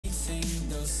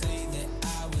they'll say that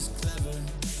I was clever.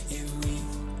 If we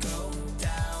go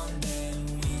down, then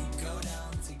we go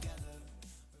down together.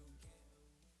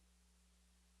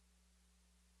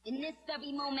 In this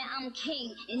very moment, I'm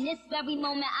king. In this very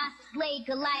moment, I slay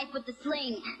Goliath with the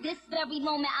sling. This very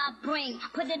moment, I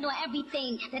put it on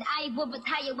everything. That I will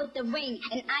retire with the ring,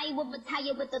 and I will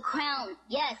retire with the crown.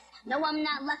 Yes, no, I'm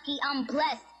not lucky, I'm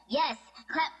blessed. Yes,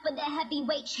 clap for the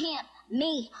heavyweight champ,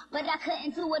 me. But I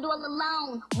couldn't do it all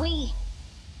alone. We.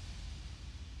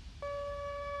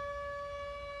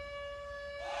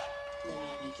 Let me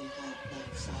make it hot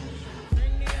like fire.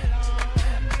 Bring it on,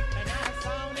 and our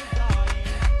sound is dying.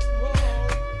 Whoa,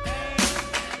 hey.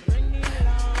 Bring it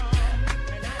on,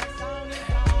 and our sound is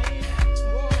dying.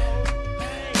 Whoa,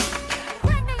 hey.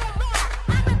 Bring me along,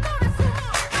 I'm a bonus sumo.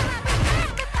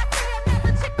 I have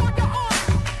a chick on your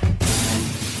arm.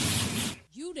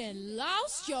 You done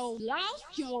lost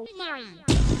your mind.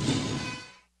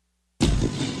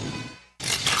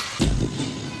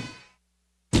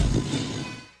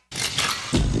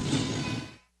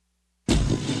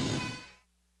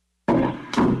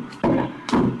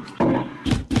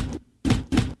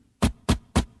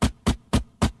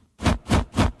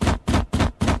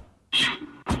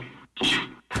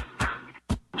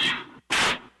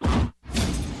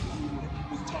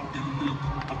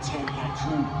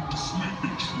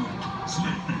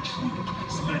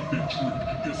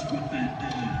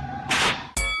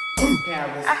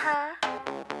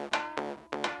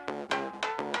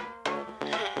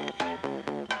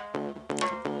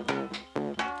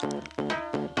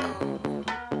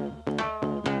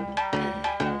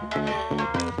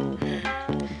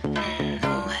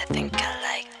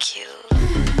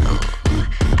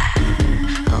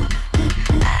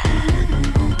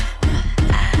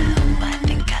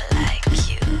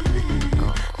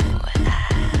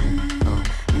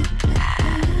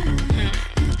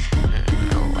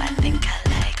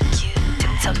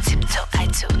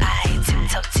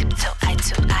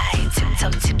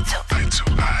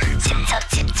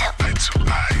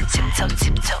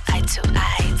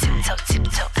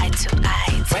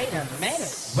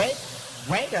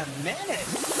 Wait a minute.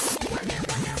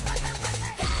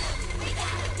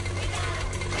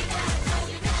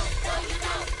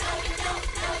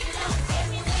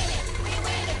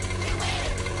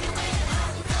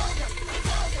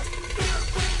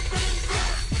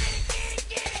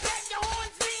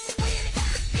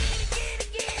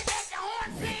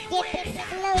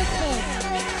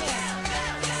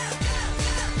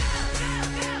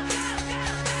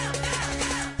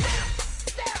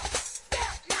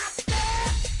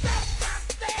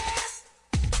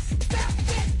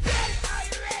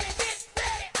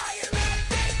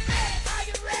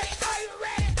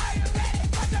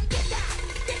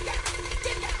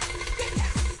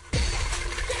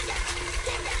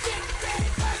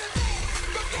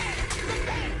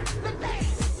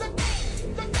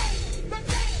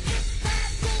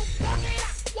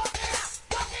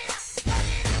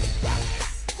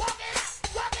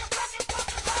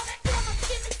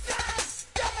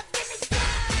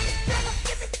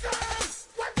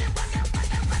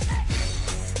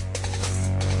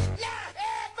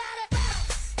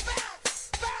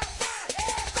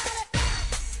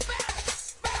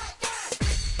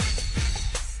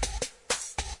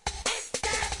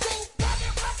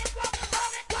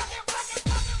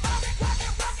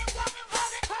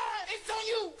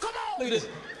 Look at this.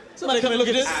 Somebody come and look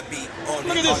at this.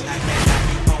 Look at this.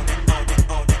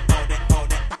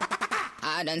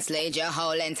 I done slayed your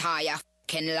whole entire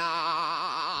fucking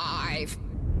life.